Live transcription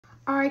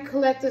All right,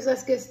 collectors,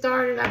 let's get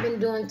started. I've been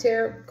doing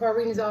tarot card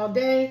readings all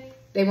day.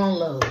 They won't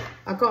load.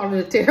 I call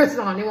it a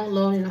TAROTATHon. They won't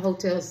load in the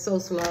hotel. It's so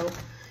slow.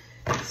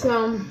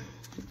 So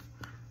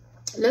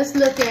let's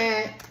look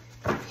at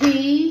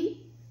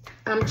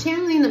I'm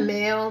channeling the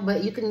male,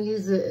 but you can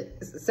use the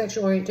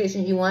sexual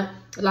orientation you want.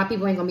 A lot of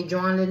people ain't going to be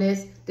drawn to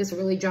this. This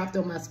really dropped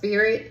on my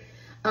spirit.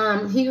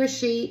 He or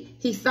she,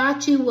 he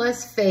thought you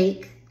was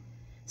fake,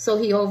 so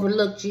he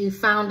overlooked you,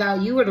 found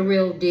out you were the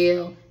real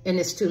deal, and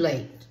it's too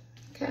late.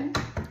 Okay?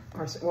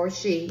 Or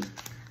she.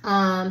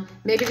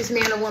 Maybe this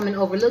man or woman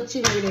overlooked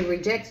you. Maybe they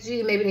rejected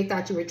you. Maybe they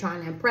thought you were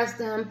trying to impress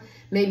them.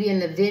 Maybe in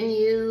the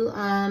venue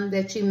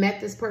that you met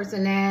this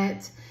person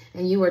at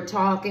and you were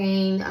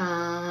talking.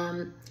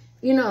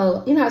 You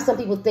know how some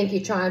people think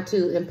you're trying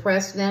to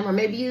impress them. Or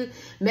maybe you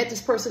met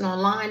this person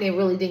online. They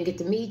really didn't get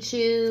to meet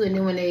you. And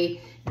then when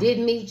they did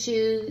meet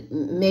you,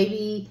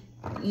 maybe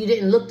you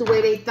didn't look the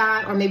way they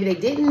thought. Or maybe they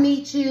didn't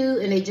meet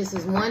you and they just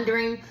was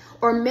wondering.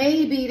 Or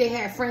maybe they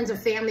had friends or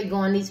family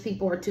going, these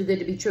people are too good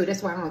to be true.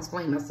 That's why I don't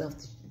explain myself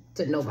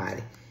to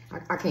nobody.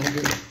 I can't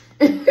do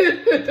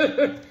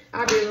it.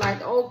 I'll be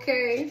like,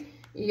 okay,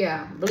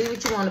 yeah, believe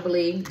what you want to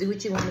believe. Do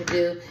what you want to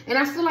do. And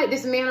I feel like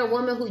this man or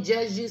woman who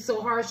judged you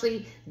so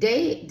harshly,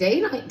 they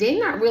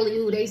not really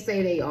who they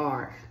say they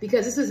are.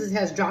 Because this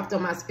has dropped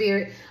on my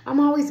spirit. I'm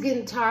always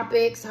getting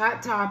topics,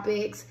 hot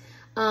topics.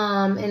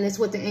 And it's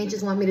what the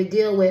ancients want me to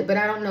deal with. But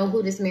I don't know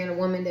who this man or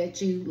woman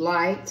that you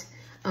liked.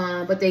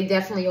 But they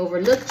definitely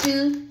overlooked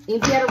you.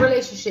 If you had a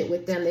relationship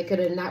with them, they could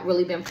have not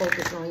really been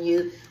focused on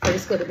you. Or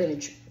this could have been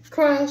a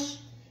crush.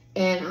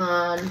 And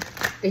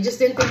they just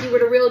didn't think you were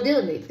the real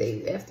deal. They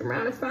effed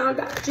around and found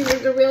out you were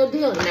the real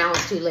deal. And now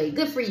it's too late.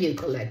 Good for you,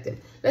 collective.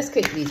 Let's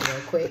kick these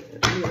real quick.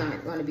 These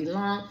aren't going to be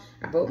long.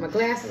 I broke my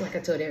glasses like I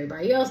told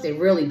everybody else. They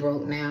really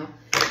broke now.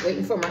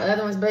 Waiting for my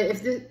other ones. But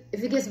if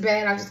it gets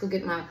bad, I'll just go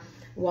get my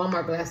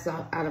Walmart glasses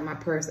out of my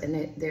purse.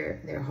 And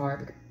they're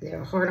hard.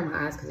 They're hard on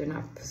my eyes because they're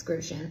not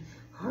prescription.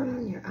 Hard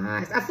on your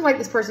eyes. I feel like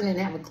this person didn't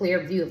have a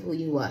clear view of who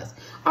you was.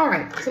 All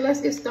right, so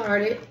let's get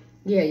started.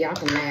 Yeah, y'all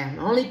can laugh.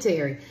 Only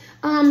Terry.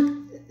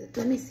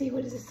 Let me see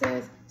what it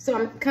says. So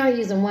I'm kind of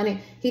using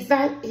one. He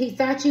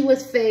thought you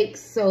was fake,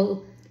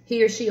 so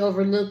he or she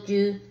overlooked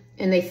you,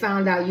 and they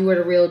found out you were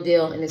the real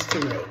deal, and it's too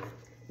late.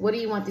 What do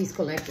you want these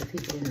collective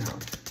people to know?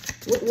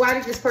 Why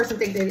did this person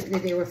think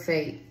that they were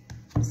fake?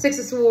 Six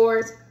of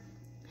Swords.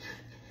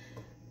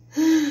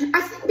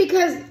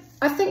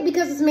 I think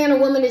because this man or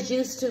woman is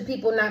used to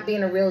people not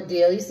being a real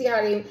deal. You see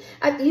how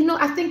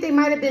I think they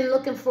might have been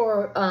looking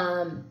for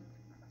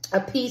a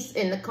peace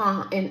in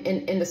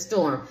the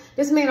storm.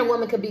 This man or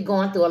woman could be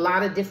going through a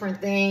lot of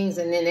different things,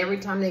 and then every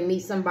time they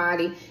meet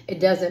somebody, it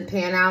doesn't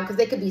pan out because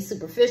they could be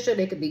superficial,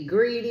 they could be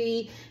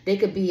greedy, they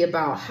could be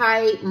about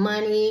height,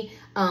 money,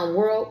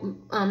 world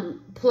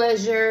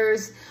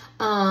pleasures.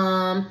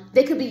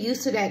 They could be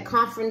used to that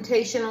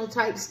confrontational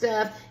type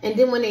stuff, and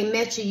then when they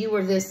met you, you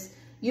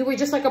were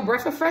just like a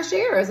breath of fresh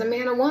air as a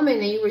man or woman,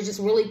 and you were just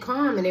really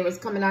calm, and they was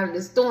coming out of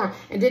the storm.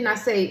 And didn't I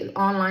say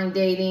online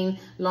dating,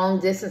 long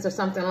distance, or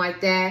something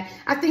like that?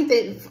 I think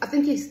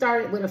he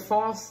started with a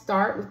false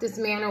start with this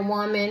man or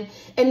woman,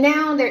 and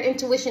now their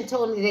intuition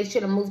told me they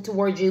should have moved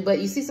towards you, but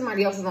you see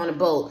somebody else is on a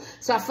boat.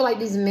 So I feel like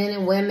these men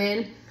and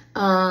women,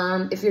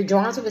 if you're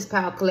drawn to this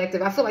power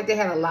collective, I feel like they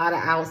had a lot of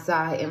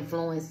outside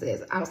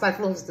influences. And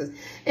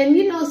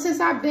since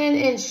I've been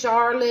in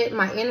Charlotte,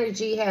 my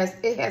energy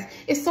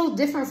it's so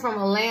different from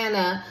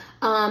Atlanta.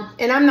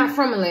 And I'm not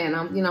from Atlanta,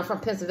 I'm from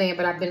Pennsylvania,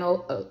 but I've been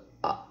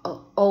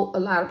a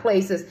lot of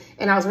places,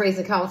 and I was raised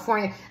in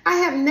California. I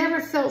have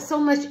never felt so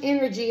much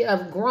energy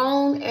of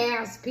grown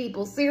ass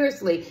people,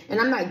 seriously, and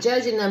I'm not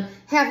judging them,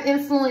 have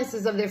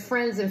influences of their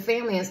friends and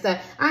family and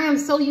stuff. I am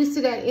so used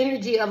to that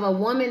energy of a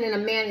woman and a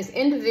man is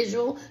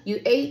individual.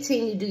 You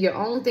 18, you do your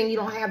own thing, you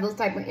don't have those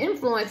type of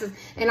influences,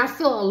 and I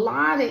feel a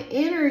lot of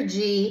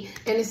energy,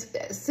 and it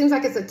seems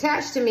like it's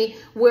attached to me,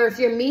 where if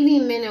you're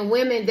meeting men and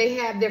women, they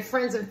have their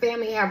friends and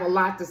family have a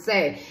lot to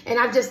say, and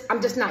I'm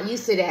just not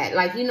used to that.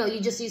 Like,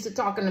 you just used to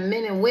talking to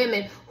men and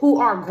women who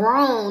are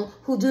grown,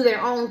 who do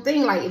their own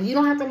thing. Like, if you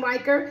don't have to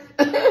like her,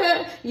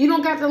 you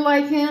don't got to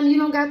like him, you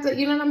don't got to,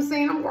 you know what I'm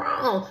saying? I'm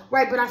grown,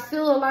 right? But I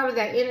feel a lot of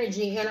that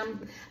energy,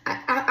 and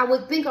I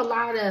would think a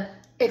lot of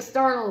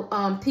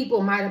external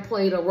people might have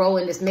played a role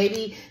in this.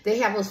 Maybe they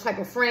have those type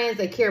of friends,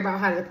 they care about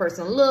how the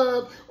person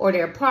look, or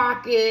their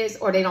pockets,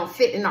 or they don't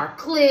fit in our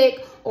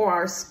clique or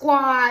our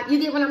squad. You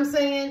get what I'm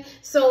saying?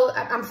 So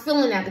I'm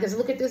feeling that, because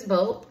look at this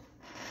boat.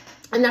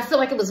 And I feel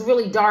like it was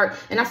really dark.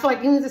 And I feel like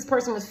even this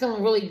person was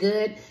feeling really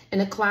good in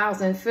the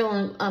clouds and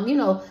feeling,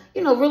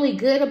 really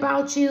good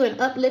about you and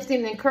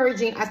uplifting and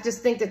encouraging. I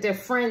just think that their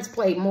friends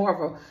played more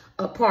of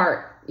a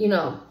part,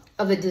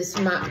 of the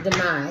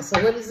demise.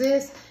 So what is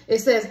this? It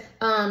says,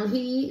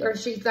 he or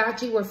she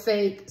thought you were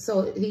fake,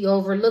 so he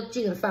overlooked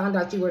you and found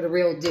out you were the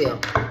real deal.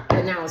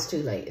 But now it's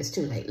too late. It's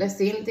too late. Let's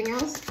see anything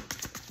else.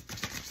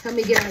 Help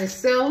me get out of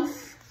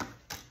self.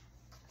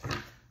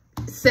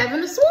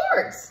 Seven of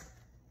Swords.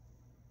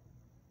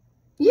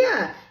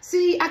 Yeah,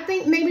 See, I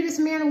think maybe this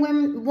man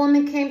and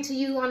woman came to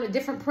you on a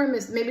different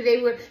premise. Maybe they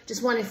were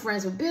just wanting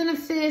friends with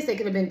benefits. They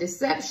could have been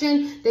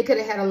deception. They could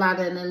have had a lot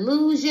of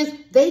illusions.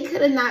 They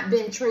could have not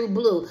been true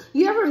blue.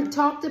 You ever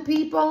talk to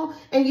people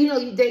and, you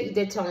know,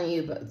 they're telling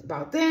you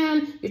about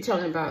them. You're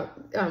telling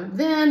about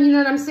them. You know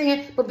what I'm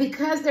saying? But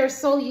because they're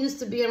so used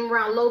to being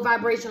around low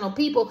vibrational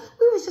people,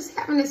 we was just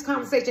having this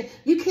conversation.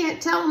 You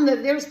can't tell them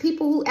that there's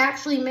people who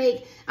actually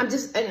make, and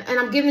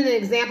I'm giving an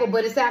example,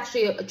 but it's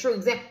actually a true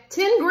example,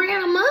 10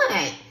 grand a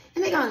month.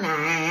 And they go,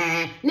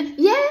 nah.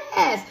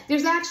 Yes,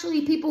 there's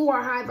actually people who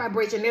are high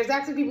vibration. There's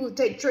actually people who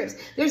take trips.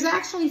 There's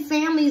actually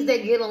families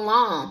that get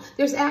along.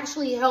 There's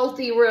actually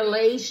healthy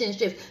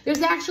relationships.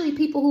 There's actually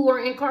people who are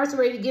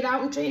incarcerated to get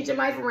out and change their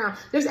life around.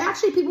 There's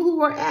actually people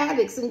who are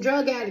addicts and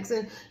drug addicts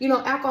and, you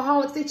know,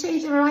 alcoholics. They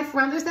change their life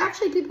around. There's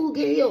actually people who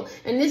get healed.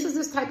 And this is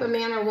this type of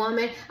man or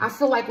woman. I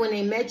feel like when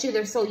they met you,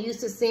 they're so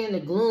used to seeing the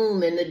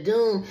gloom and the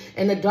doom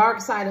and the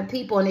dark side of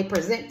people. And they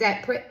present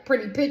that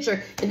pretty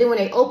picture. And then when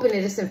they open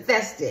it, it's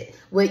infested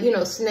with, you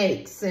know,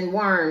 snakes and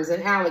worms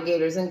and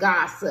alligators and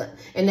gossip.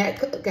 And that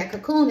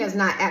cocoon has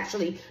not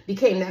actually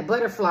became that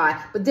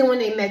butterfly. But then when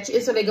they met you,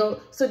 so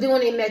then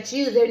when they met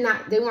you,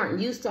 they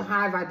weren't used to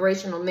high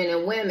vibrational men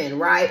and women,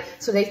 right?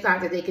 So they thought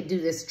that they could do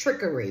this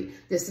trickery,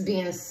 this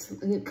being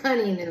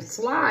cunning and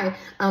sly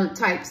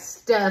type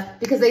stuff,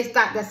 because they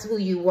thought that's who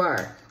you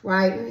were,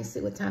 right? Let me see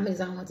what time it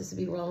is. I don't want this to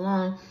be real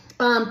long.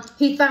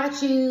 He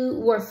thought you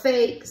were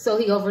fake, so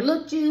he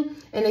overlooked you,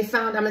 and they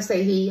found, I'm going to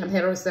say he, I'm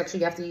heterosexual,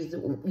 you have to use,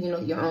 you know,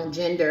 your own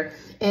gender,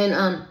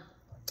 and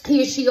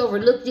he or she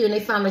overlooked you, and they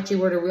found that you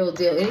were the real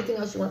deal. Anything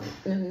else you want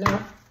them to know?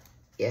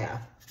 Yeah,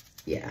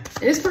 yeah.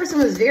 And this person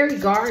was very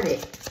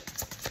guarded.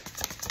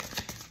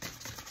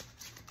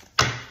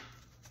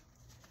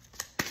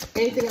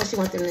 Anything else you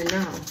want them to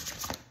know?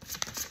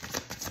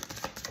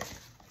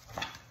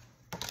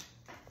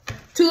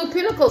 Two of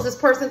Pentacles, this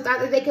person thought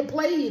that they could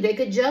play you, they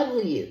could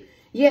juggle you.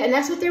 Yeah, and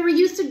that's what they were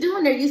used to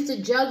doing. They're used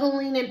to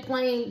juggling and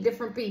playing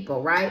different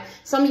people, right?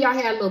 Some of y'all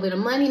had a little bit of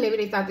money. Maybe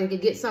they thought they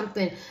could get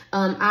something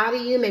out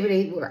of you. Maybe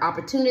they were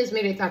opportunists.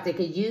 Maybe they thought they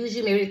could use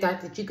you. Maybe they thought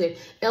that you could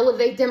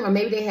elevate them. Or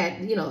maybe they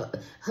had, you know,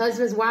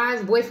 husbands,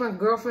 wives, boyfriend,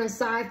 girlfriend,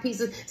 side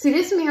pieces. See,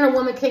 this man or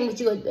woman came with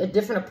you a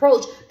different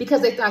approach because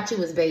they thought you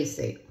was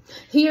basic.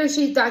 He or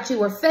she thought you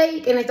were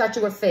fake, and they thought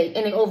you were fake,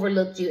 and they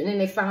overlooked you, and then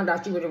they found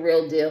out you were the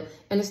real deal,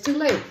 and it's too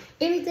late.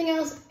 Anything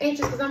else,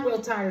 anxious? Because I'm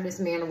real tired of this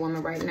man or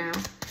woman right now.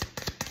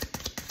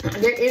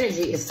 Their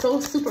energy is so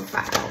super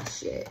foul.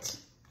 Shit.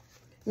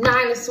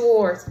 9 of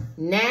Swords.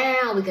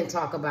 Now we can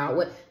talk about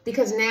what,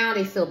 because now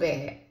they feel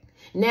bad.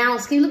 Now,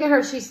 see, look at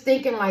her. She's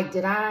thinking like,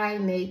 did I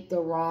make the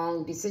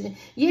wrong decision?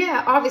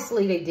 Yeah,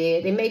 obviously they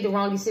did. They made the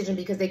wrong decision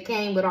because they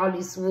came with all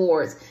these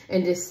swords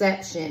and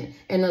deception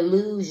and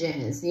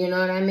illusions. You know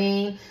what I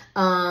mean?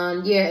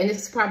 Yeah, and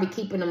it's probably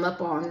keeping them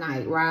up all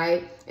night,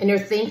 right? And they're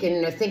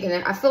thinking,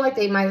 and I feel like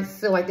they might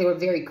feel like they were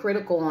very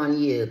critical on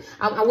you.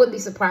 I wouldn't be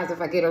surprised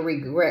if I get a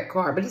regret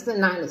card, but it's the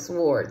 9 of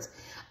Swords.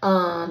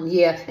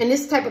 Yeah, and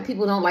this type of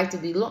people don't like to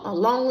be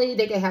lonely.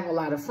 They can have a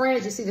lot of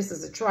friends. You see, this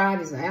is a tribe.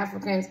 These are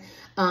Africans,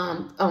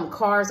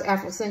 cards,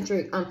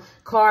 Afrocentric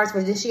cards.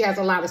 But then she has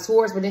a lot of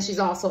swords, but then she's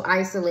also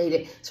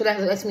isolated. So that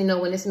lets me know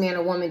when this man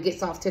or woman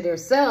gets off to their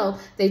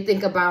self, they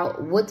think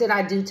about, what did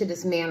I do to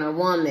this man or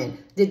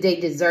woman? Did they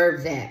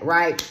deserve that,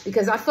 right?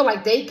 Because I feel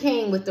like they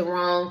came with the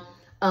wrong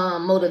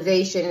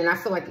motivation, and I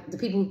feel like the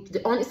people,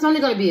 it's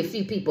only going to be a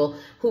few people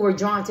who were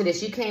drawn to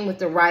this. You came with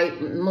the right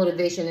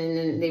motivation, and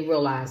then they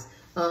realized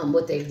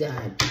what they've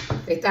done.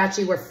 They thought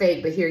you were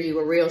fake, but here you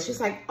were real. She's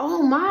like,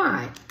 oh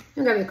my,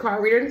 you got a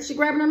card reader. She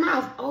grabbing her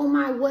mouth. Oh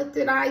my, what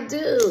did I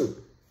do?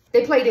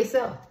 They played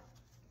themselves.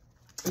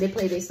 They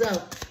played themselves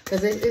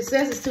because it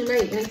says it's too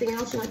late. Anything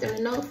else you want them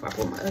to know before I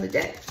pull my other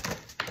deck?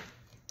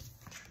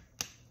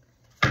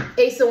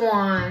 Ace of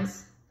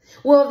Wands.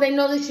 Well, they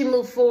know that you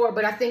move forward,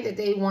 but I think that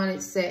they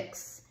wanted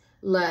sex,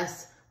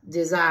 lust,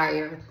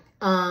 desire.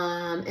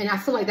 And I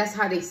feel like that's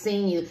how they've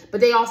seen you. But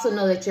they also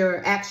know that you're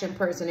an action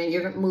person and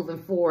you're moving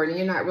forward and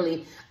you're not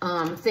really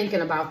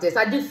thinking about this.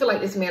 I do feel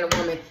like this man or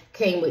woman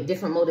came with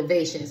different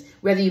motivations.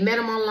 Whether you met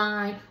them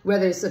online,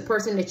 whether it's a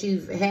person that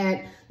you've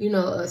had, you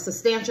know, a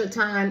substantial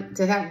time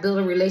to have build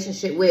a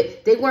relationship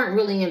with, they weren't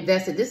really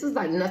invested. This is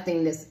like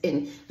nothing that's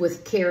in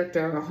with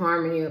character or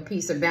harmony or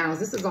peace or balance.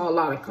 This is all a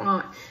lot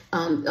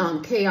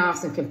of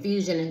chaos and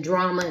confusion and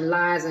drama and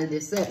lies and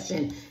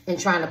deception and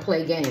trying to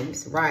play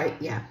games, right?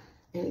 Yeah.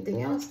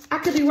 Anything else? I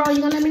could be wrong.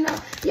 You're going to let me know.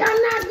 Y'all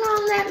not going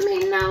to let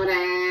me know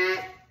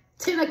that.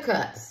 10 of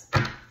Cups.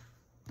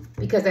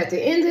 Because at the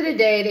end of the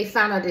day, they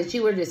found out that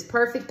you were this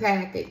perfect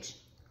package.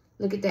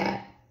 Look at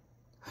that.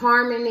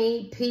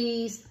 Harmony,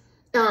 peace.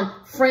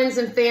 Friends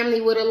and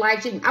family would have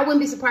liked you. I wouldn't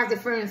be surprised if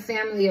friends and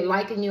family are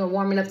liking you or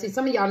warming up to you.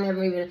 Some of y'all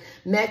never even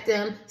met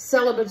them.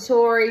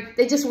 Celebratory.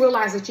 They just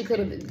realized that you could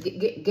have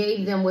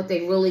gave them what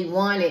they really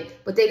wanted,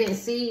 but they didn't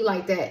see you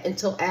like that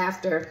until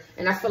after.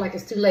 And I feel like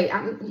it's too late.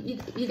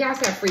 You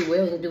guys have free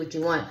will. You can do what you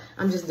want.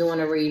 I'm just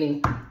doing a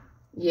reading.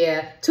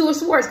 Yeah. 2 of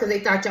Swords because they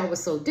thought y'all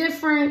was so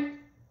different.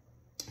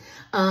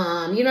 You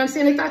know what I'm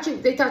saying?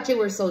 They thought you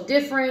were so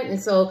different.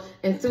 And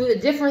through the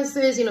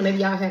differences, you know, maybe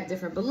y'all have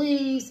different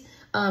beliefs,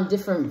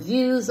 different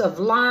views of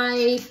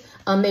life.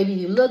 Maybe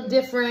you look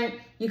different.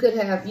 You could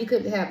have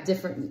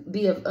different,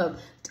 be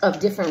of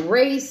different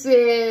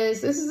races.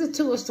 This is the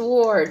Two of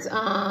Swords.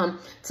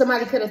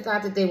 Somebody could have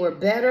thought that they were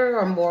better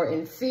or more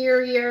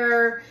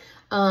inferior.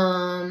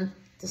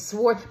 The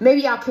sword,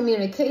 maybe y'all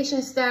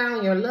communication style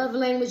and your love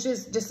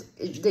languages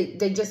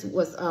they just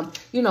was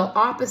you know,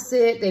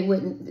 opposite. They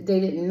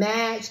didn't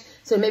match.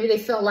 So maybe they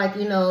felt like,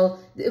 you know,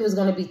 it was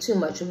going to be too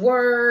much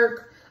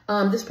work.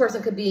 This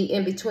person could be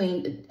in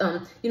between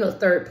you know,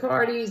 third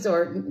parties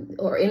or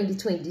in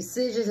between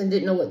decisions and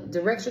didn't know what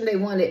direction they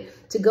wanted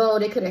to go.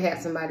 They could have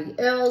had somebody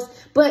else.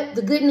 But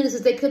the good news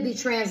is they could be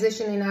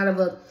transitioning out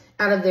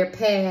of their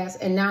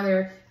past, and now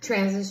they're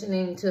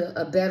transitioning to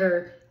a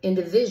better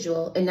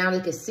individual, and now they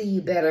can see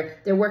you better.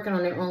 They're working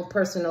on their own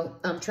personal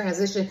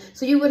transition.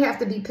 So you would have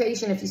to be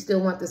patient if you still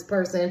want this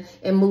person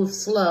and move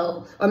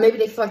slow. Or maybe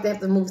they feel like they have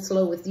to move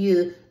slow with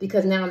you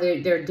because now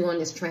they're doing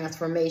this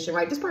transformation,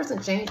 right? This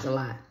person changed a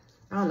lot.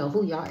 I don't know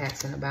who y'all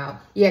asking about.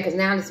 Yeah, because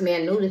now this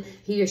man knew that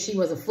he or she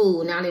was a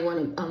fool. Now they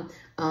want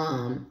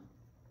to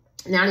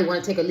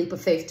take a leap of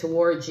faith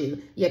towards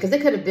you. Yeah, because they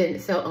could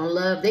have felt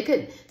unloved.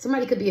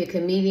 Somebody could be a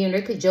comedian.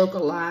 They could joke a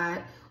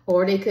lot.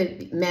 Or they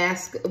could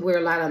wear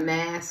a lot of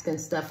masks and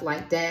stuff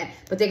like that.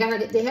 But they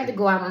had to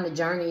go out on a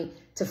journey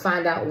to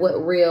find out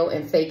what real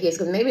and fake is.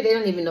 Because maybe they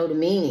don't even know the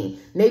meaning.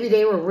 Maybe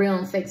they were real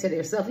and fake to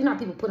themselves. You know how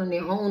people put on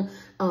their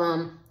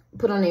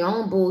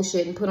own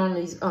bullshit and put on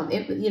these,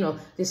 you know,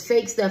 this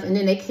fake stuff. And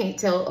then they can't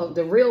tell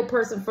the real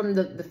person from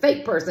the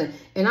fake person.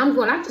 And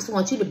I just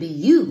want you to be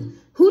you.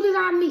 Who did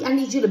I meet? I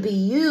need you to be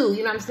you. You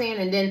know what I'm saying?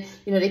 And then,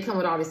 you know, they come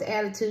with all this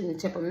attitude and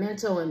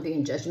temperamental and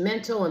being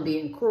judgmental and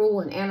being cruel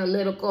and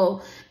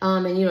analytical.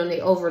 And, you know, they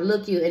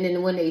overlook you. And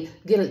then when they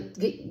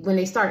when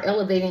they start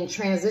elevating,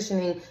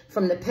 transitioning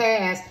from the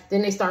past,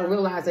 then they start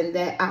realizing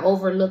that I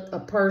overlooked a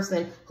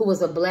person who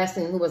was a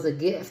blessing, who was a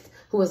gift,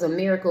 who was a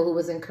miracle, who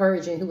was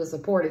encouraging, who was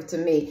supportive to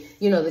me.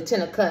 You know, the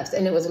 10 of Cups,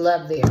 and it was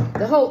love there.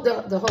 The whole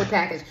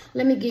package.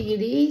 Let me give you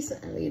these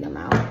and leave them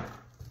out.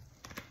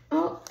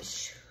 Oh,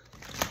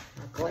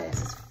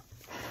 glasses.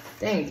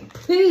 Dang,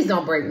 please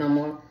don't break no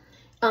more.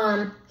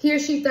 He or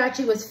she thought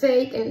you was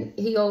fake, and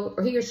he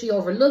or she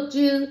overlooked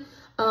you,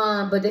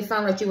 but they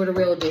found out you were the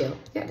real deal.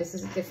 Yeah,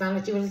 they found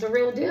out you was the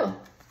real deal.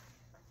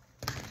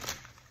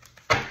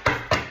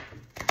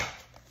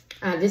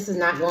 This is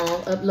not going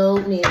to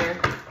upload neither.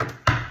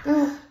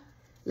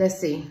 Let's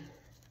see.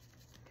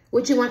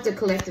 What you want the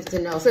collective to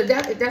know. So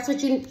that's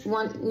what you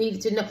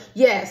needed to know.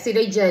 Yeah, see,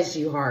 they judged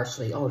you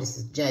harshly. Oh, this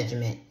is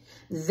judgment.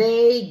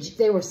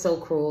 They were so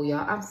cruel,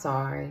 y'all. I'm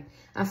sorry.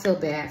 I feel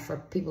bad for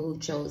people who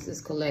chose this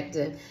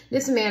collective.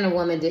 This man or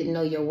woman didn't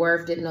know your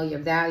worth, didn't know your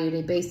value.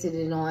 They based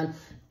it on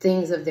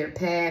things of their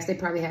past. They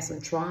probably had some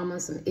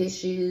trauma, some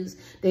issues.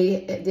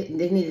 They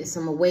needed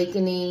some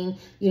awakening.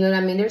 You know what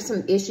I mean? There's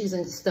some issues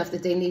and stuff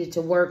that they needed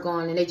to work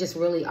on, and they just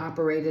really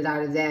operated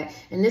out of that.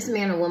 And this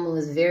man or woman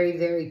was very,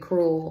 very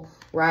cruel,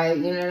 right?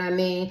 You know what I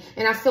mean?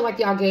 And I feel like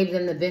y'all gave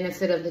them the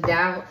benefit of the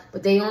doubt,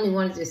 but they only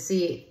wanted to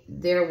see it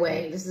their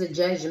way. This is a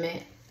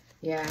judgment.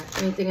 Yeah.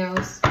 Anything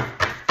else?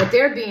 But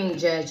they're being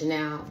judged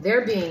now.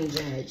 They're being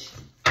judged.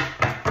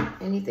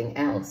 Anything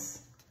else?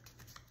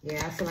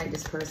 Yeah, I feel like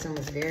this person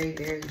was very,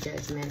 very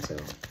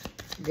judgmental,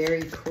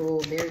 very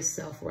cruel, very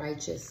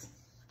self-righteous.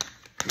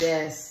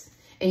 Yes.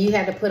 And you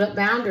had to put up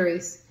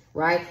boundaries,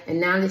 right? And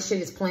now this shit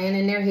is playing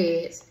in their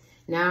heads.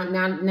 Now they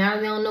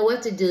don't know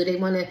what to do. They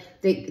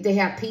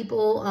have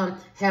people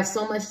have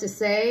so much to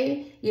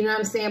say, you know what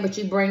I'm saying? But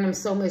you bring them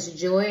so much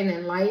joy and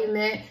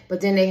enlightenment.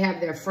 But then they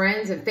have their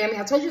friends and family.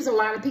 I told you there's a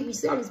lot of people. You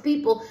see all these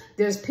people.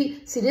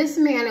 See, this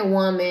man and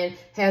woman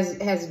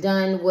has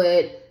done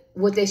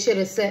what they should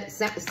have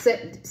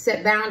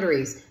set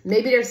boundaries.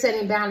 Maybe they're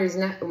setting boundaries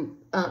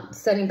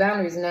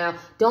now.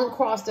 Don't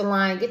cross the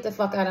line. Get the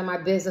fuck out of my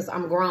business.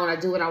 I'm grown. I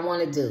do what I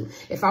want to do.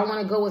 If I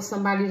want to go with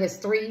somebody that's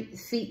 3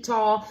 feet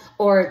tall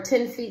or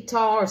 10 feet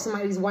tall, or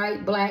somebody's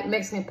white, black,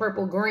 Mexican,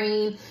 purple,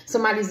 green,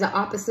 somebody's the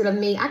opposite of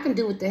me, I can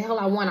do what the hell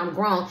I want. I'm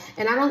grown.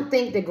 And I don't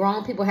think that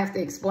grown people have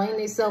to explain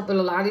themselves, but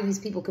a lot of these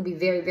people could be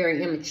very,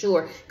 very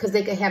immature because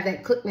they could have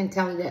that cook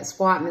mentality, that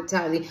squad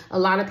mentality. A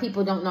lot of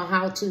people don't know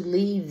how to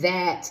leave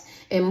that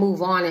and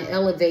move on and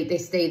elevate. They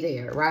stay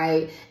there,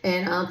 right?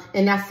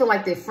 And I feel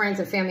like their friends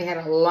and family had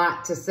a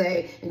lot to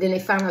say, and then they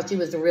found out you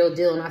was the real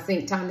deal. And I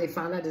think time they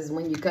found out is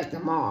when you cut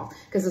them off,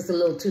 because it's a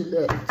little too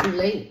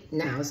late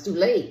now. It's too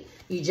late.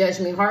 You judge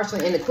me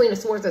harshly, and the Queen of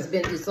Swords has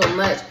been through so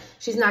much.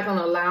 She's not going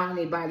to allow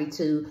anybody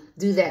to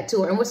do that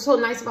to her. And what's so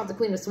nice about the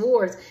Queen of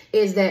Swords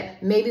is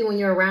that maybe when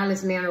you're around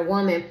this man or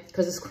woman,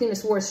 because this Queen of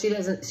Swords,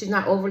 she's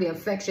not overly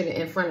affectionate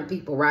in front of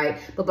people, right?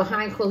 But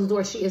behind closed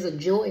doors, she is a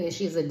joy and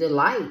she's a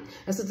delight.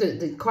 That's what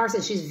the card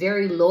says. She's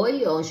very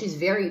loyal and she's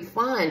very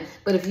fun.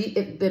 But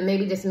but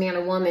maybe this man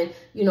or woman,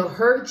 you know,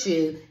 hurt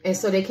you, and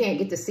so they can't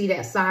get to see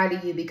that side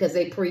of you because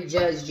they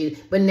prejudged you.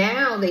 But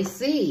now they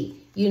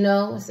see, you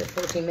know, it's at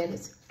 14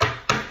 minutes.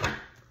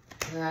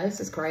 This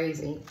is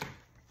crazy.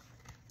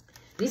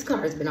 These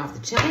cards been off the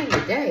chain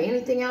today.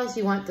 Anything else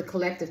you want the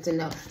collective to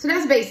know? So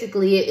that's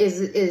basically it,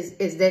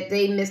 is that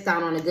they missed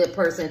out on a good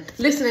person.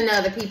 Listening to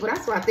other people.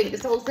 That's what I think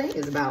this whole thing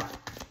is about.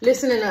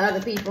 Listening to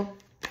other people.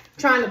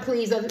 Trying to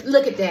please others.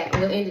 Look at that.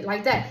 We'll end it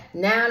like that.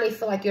 Now they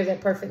feel like you're their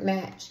perfect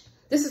match.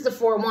 This is the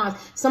 4 of Wands.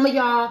 Some of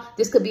y'all,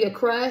 this could be a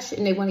crush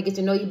and they want to get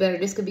to know you better.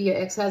 This could be your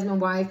ex-husband,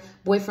 wife,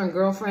 boyfriend,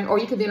 girlfriend, or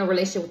you could be in a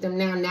relationship with them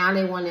now. Now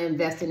they want to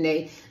invest in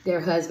their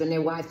husband,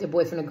 their wife, their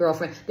boyfriend, or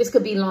girlfriend. This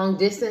could be long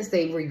distance.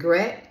 They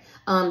regret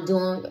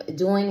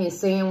doing and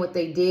saying what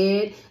they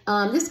did.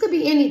 This could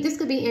be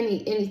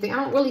anything. I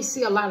don't really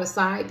see a lot of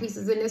side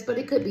pieces in this, but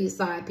it could be a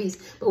side piece.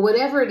 But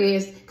whatever it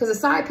is, because a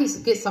side piece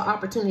gets the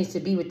opportunity to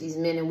be with these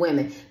men and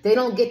women. They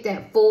don't get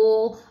that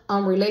full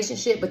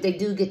relationship, but they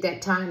do get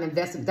that time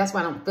invested. That's why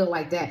I don't feel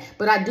like that.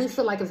 But I do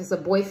feel like if it's a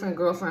boyfriend,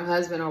 girlfriend,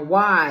 husband, or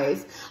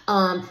wife,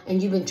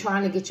 and you've been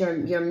trying to get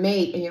your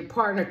mate and your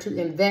partner to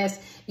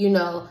invest, you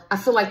know, I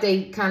feel like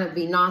they kind of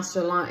be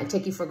nonchalant and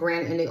take you for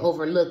granted and they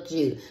overlooked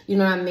you. You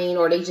know what I mean?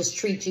 Or they just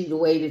treat you the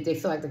way that they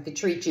feel like they could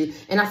treat you.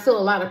 And I feel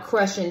a lot of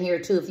crushing here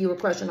too. If you were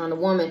crushing on a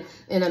woman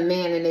and a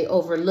man and they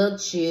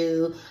overlooked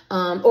you,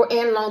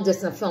 and long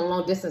distance, I feel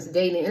long distance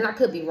dating. And I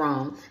could be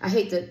wrong. I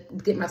hate to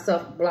get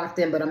myself blocked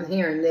in, but I'm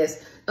hearing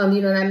this.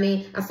 You know what I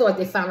mean? I feel like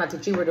they found out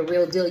that you were the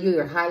real deal. You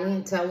were highly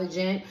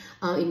intelligent,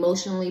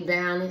 emotionally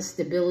balanced,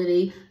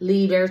 stability,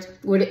 where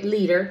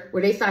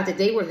they thought that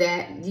they were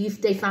that.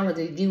 They found out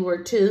that you were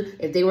too.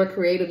 If they were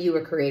creative, you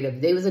were creative.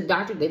 If they was a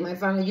doctor, they might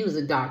find out you was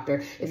a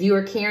doctor. If you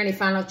were caring, they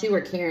found out you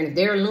were caring. If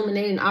they're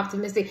illuminating,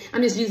 optimistic.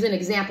 I'm just using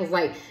examples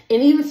like,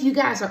 and even if you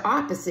guys are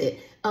opposite,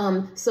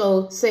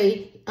 so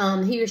say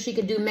he or she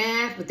could do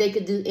math, but they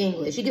could do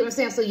English. You get what I'm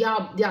saying? So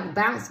y'all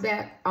bounce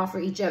back off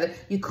of each other.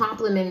 You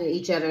complimented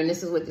each other, and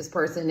this is what this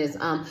person is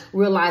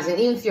realizing.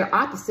 Even if you're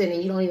opposite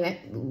and you don't even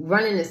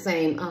run in the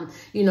same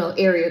you know,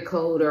 area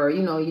code, or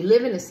you know, you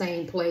live in the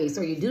same place,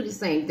 or you do the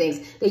same things,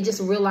 they just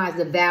realize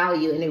the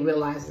value and they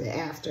realize it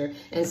after.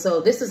 And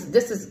so this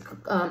is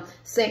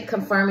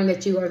confirming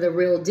that you are the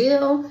real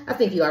deal. I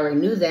think you already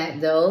knew that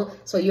though,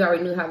 so you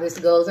already knew how this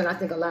goes. And I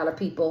think a lot of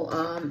people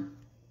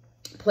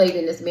played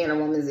in this man or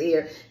woman's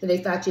ear that they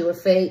thought you were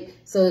fake,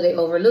 so they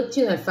overlooked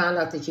you and found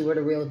out that you were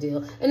the real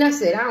deal. And that's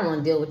it. I don't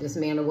want to deal with this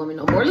man or woman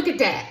no more. Look at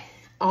that.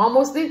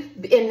 Almost it,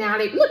 and now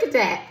they look at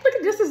that. Look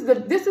at this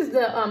is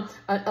the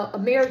a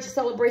marriage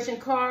celebration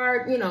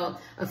card. You know,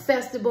 a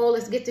festival.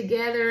 Let's get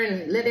together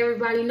and let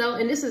everybody know.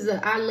 And this is a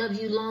I love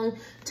you long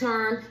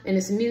term, and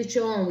it's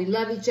mutual, and we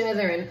love each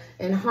other,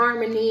 and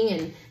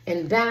harmony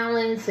and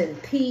balance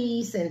and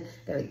peace. And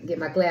gotta get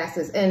my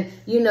glasses. And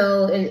you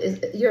know,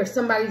 and you're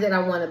somebody that I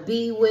want to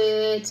be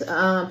with.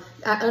 I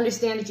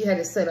understand that you had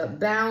to set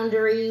up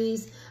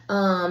boundaries.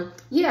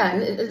 Yeah,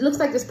 and it looks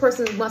like this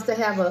person wants to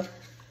have a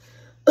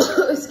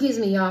excuse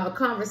me, y'all, a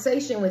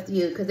conversation with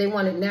you because they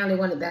wanted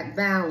back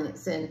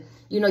balance. And,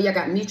 you know, y'all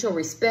got mutual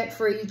respect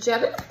for each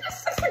other.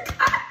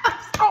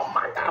 Oh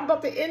my God, I'm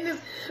about to end this.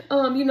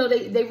 You know,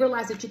 they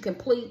realize that you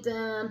complete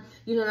them.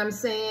 You know what I'm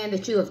saying?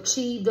 That you have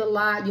achieved a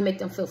lot. You make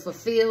them feel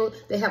fulfilled.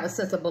 They have a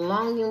sense of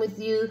belonging with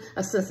you,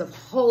 a sense of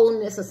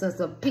wholeness, a sense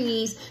of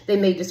peace. They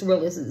made this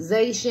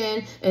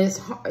realization, and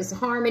it's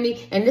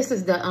harmony. And this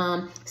is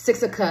the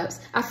 6 of Cups.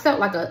 I felt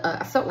like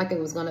it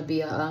was going to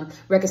be a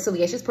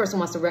reconciliation. This person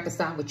wants to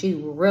reconcile with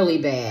you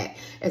really bad.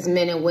 As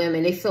men and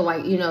women, they feel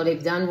like, you know,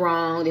 they've done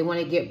wrong. They want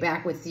to get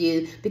back with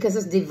you because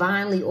it's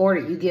divinely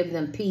ordered. You give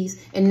them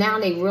peace, and now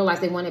they realize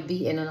they want to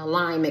be in an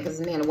alignment,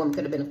 because man or woman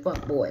could have been a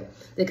fuck boy.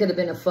 They could have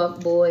been a fuck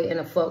boy and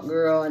a fuck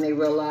girl, and they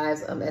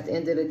realize at the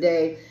end of the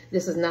day,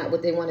 this is not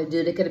what they want to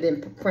do. They could have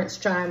been Prince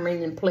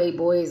Charming and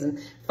playboys and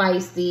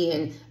feisty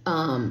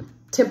and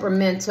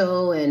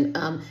temperamental and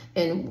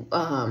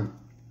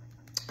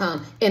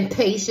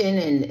impatient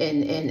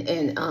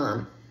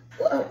and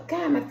well,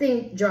 God, my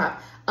thing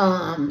dropped.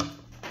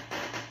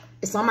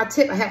 It's on my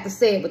tip. I have to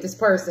say it with this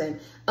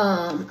person.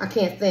 I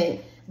can't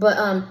think. But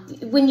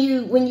when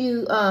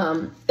you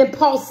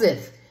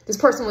impulsive, this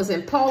person was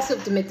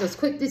impulsive to make those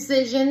quick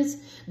decisions,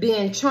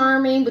 being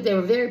charming, but they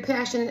were very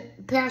passionate,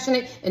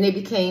 and they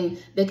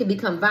could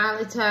become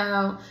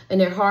volatile, and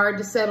they're hard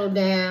to settle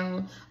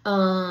down.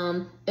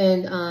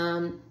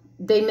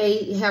 They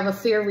may have a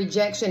fear of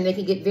rejection. They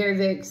can get very,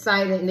 very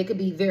excited, and they could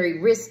be very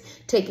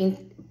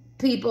risk-taking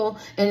people.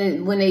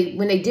 And when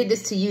they did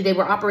this to you, they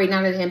were operating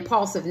out of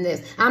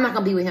impulsiveness. I'm not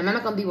gonna be with him. I'm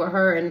not gonna be with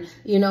her, and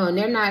you know, and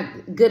they're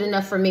not good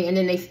enough for me. And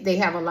then they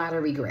have a lot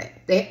of regret.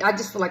 I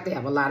just feel like they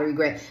have a lot of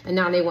regret, and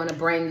now they want to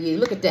bring you.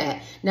 Look at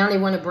that. Now they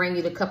want to bring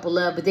you the couple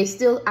love, but they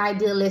still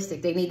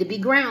idealistic. They need to be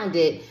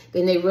grounded.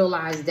 Then they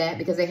realize that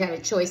because they had a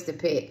choice to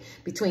pick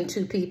between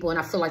 2 people, and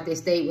I feel like they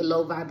stayed with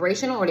low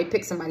vibration, or they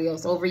picked somebody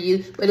else over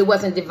you, but it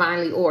wasn't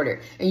divinely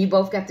ordered. And you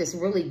both got this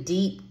really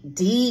deep,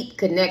 deep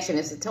connection.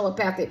 It's a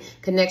telepathic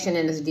connection,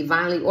 and it's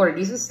divinely ordered.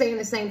 These are saying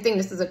the same thing.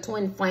 This is a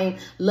twin flame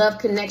love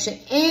connection,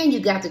 and you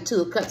got the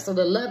 2 of Cups. So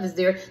the love is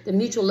there, the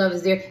mutual love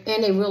is there,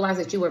 and they realize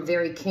that you were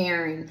very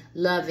caring,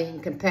 loving,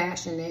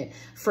 compassionate,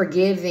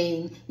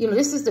 forgiving. You know,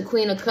 this is the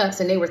Queen of Cups,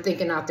 and they were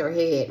thinking out their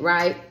head,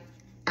 right?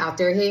 out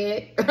their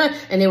head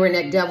and they were in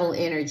that devil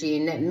energy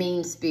and that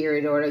mean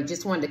spirit, or they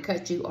just wanted to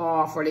cut you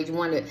off, or they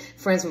wanted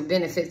friends with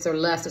benefits or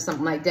less or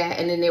something like that,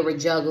 and then they were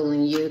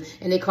juggling you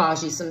and they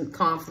caused you some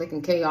conflict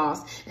and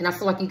chaos. And I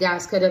feel like you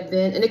guys could have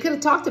been, and they could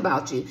have talked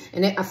about you,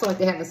 and I feel like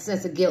they have a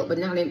sense of guilt, but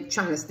now they're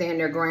trying to stand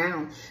their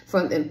ground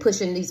and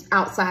pushing these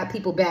outside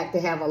people back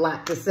to have a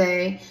lot to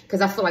say,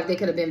 because I feel like they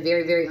could have been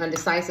very, very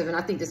undecisive. And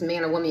I think this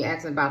man or woman you're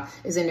asking about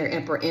is in their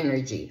emperor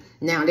energy.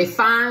 Now they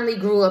finally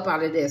grew up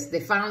out of this. They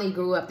finally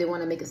grew up. They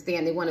want to make a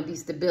stand. They want to be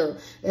stable.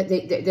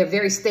 They're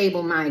very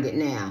stable-minded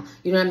now.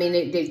 You know what I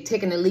mean? They've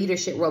taken a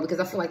leadership role, because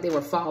I feel like they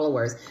were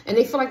followers. And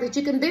they feel like that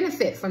you can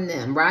benefit from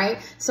them, right?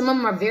 Some of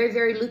them are very,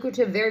 very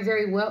lucrative, very,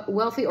 very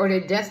wealthy, or they're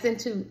destined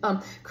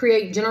to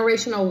create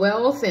generational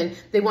wealth. And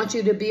they want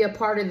you to be a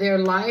part of their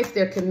life,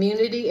 their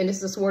community. And this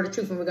is a sword of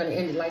truth. And we're going to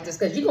end it like this,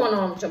 because you're going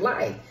on with your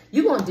life.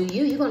 You're going to do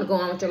you. You're going to go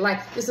on with your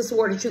life. This is a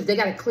sword of truth. They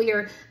got a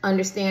clear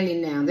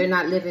understanding now. They're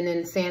not living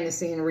in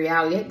fantasy and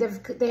reality.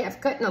 They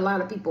have cutting a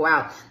lot of people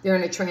out. They're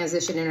in a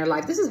transition in their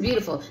life. This is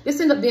beautiful. This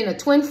ended up being a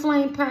twin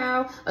flame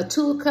pal, a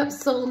two of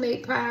cups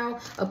soulmate pal,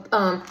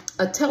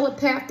 a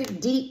telepathic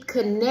deep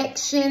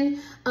connection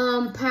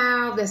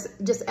pal that's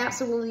just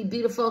absolutely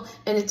beautiful.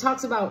 And it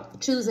talks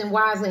about choosing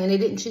wisely, and they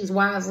didn't choose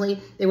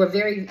wisely. They were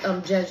very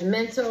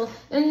judgmental,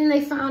 and then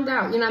they found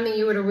out, you know what I mean,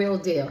 you were the real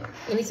deal.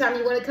 Anytime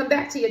you want to come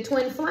back to your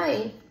twin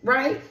flame,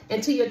 right,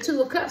 and to your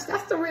two of cups,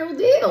 that's the real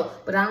deal.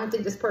 But I don't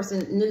think this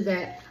person knew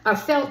that or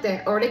felt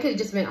that, or they could have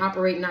just been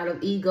operating out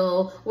of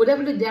ego,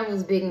 whatever the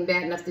devil's big and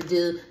bad enough to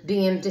do,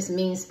 being just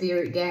mean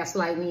spirit,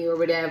 gaslighting you or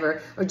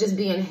whatever, or just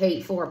being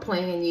hateful or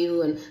playing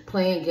you and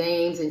playing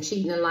games and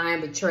cheating and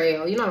lying,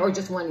 betrayal, you know, or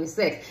just wanting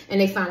sex. And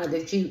they found out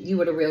that you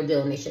were the real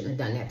deal, and they shouldn't have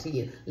done that to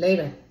you.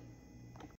 Later.